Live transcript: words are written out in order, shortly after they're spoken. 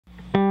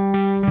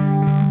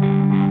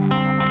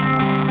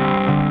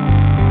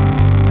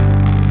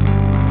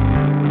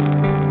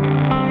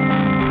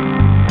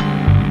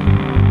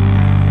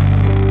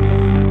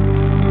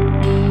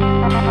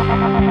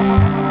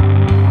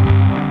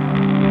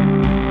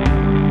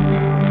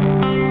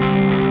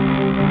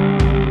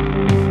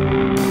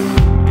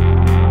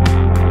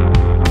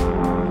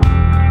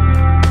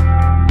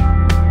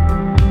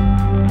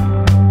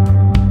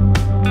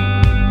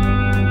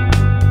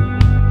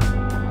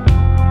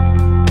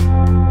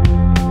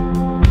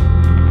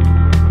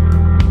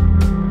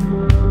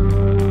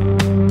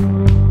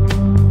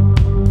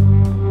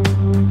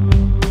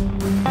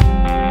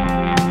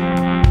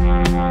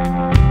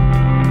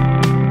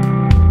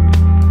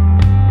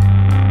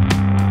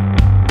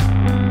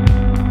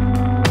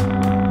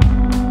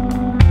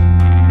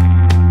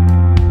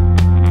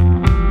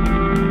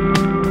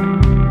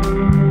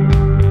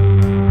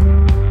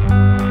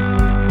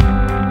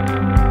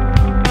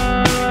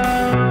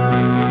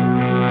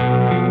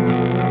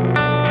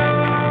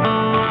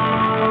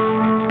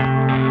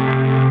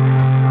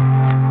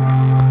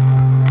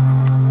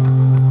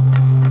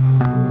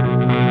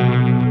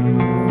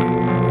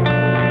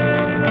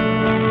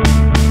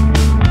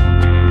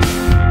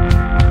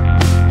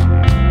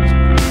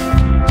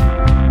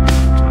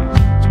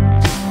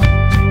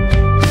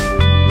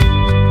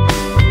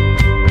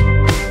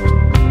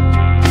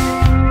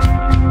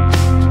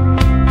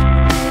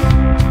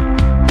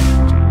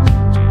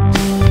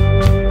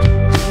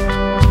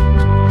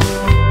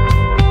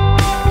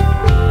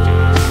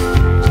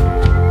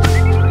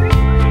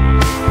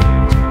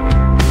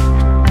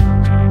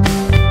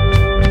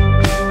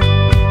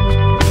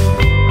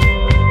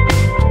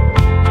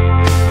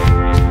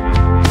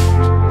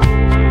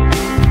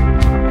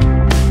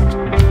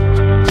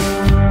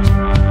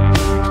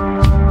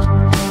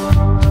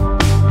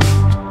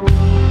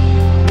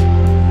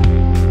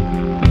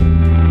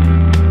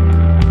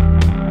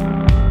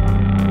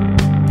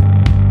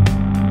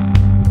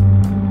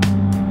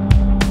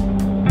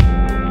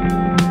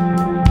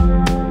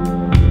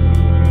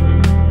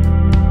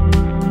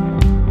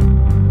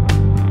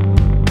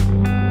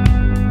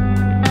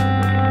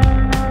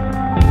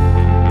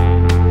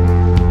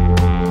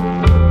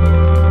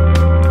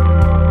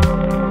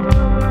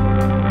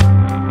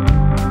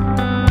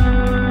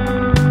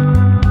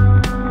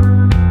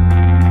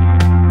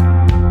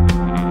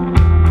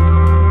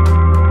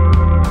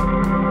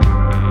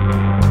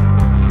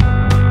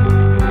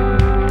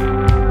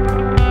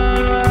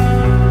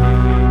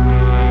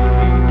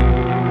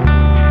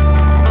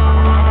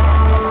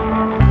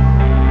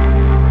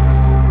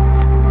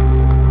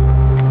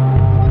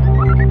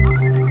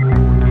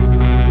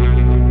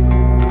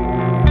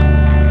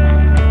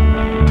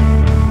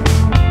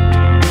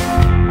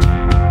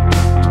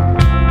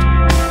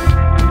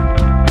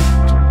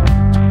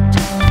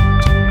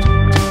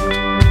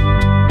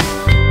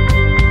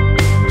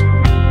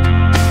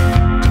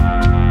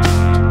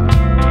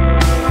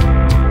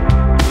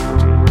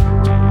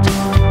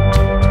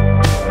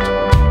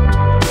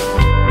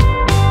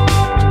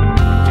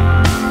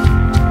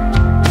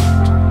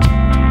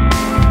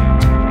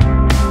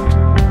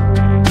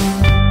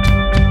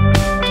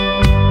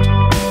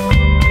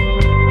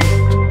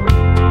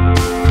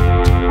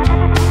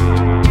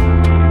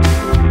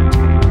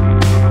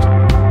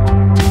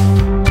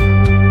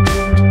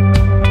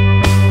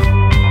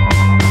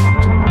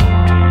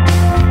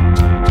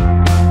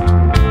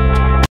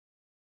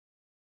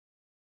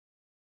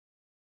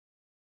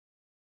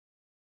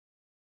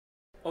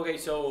Okay,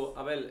 so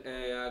Abel,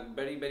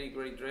 very, very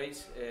great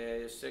race,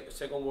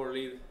 second world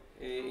lead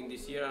in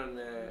this year and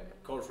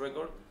course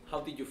record.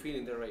 How did you feel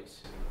in the race?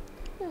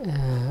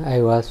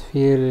 I was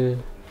feel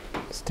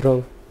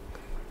strong.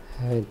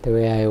 The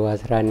way I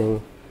was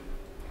running,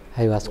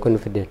 I was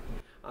confident.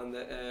 And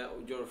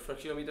your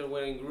first kilometer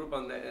were in group,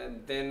 and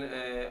then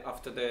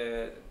after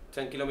the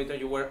 10 kilometers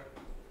you were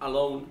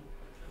alone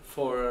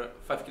for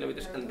 5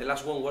 kilometers, and the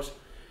last one was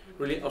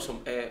really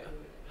awesome.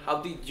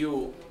 How did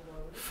you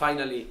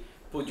finally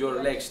put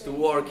your legs to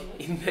work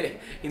in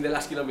the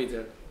last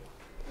kilometer?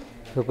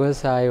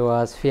 Because I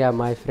was fear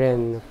my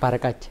friend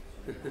Parkach.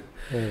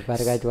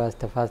 Parkach was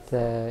the first.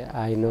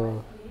 I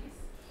know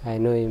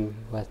him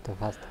was the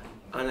first.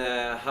 And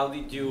how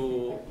did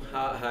you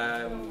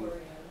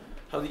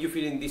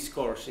feel in this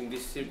course, in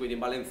this circuit in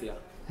Valencia?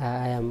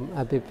 I am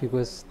happy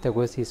because the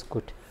course is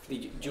good.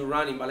 Did you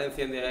run in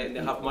Valencia in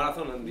the half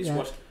marathon, and this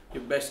was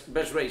your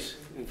best race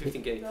in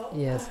 15K?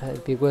 Yes,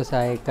 because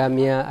I come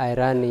here, I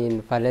ran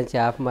in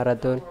Valencia half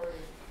marathon,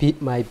 beat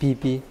my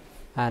PP,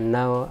 and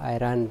now I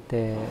ran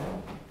the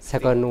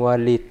second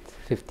world lead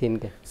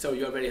 15K. So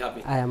you are very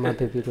happy? I am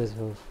happy because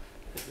of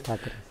that.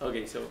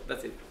 Okay, so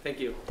that's it. Thank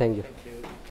you. Thank you. Thank you.